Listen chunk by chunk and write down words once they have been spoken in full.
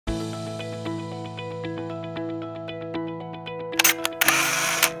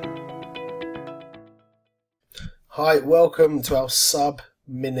Hi, welcome to our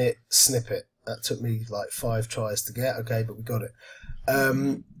sub-minute snippet. That took me like 5 tries to get, okay, but we got it.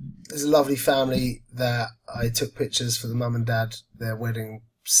 There's a lovely family that I took pictures for the mum and dad, their wedding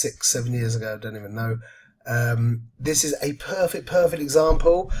 6, 7 years ago, I don't even know. This is a perfect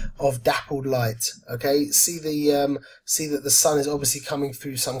example of dappled light. Okay, see that the sun is obviously coming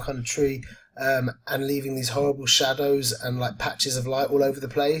through some kind of tree, and leaving these horrible shadows and like patches of light all over the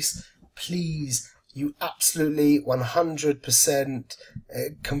place. Please, you absolutely 100%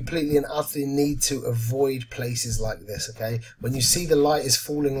 completely and utterly need to avoid places like this. Okay, when you see the light is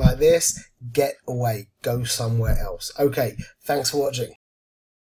falling like this, get away, go somewhere else. Okay, thanks for watching.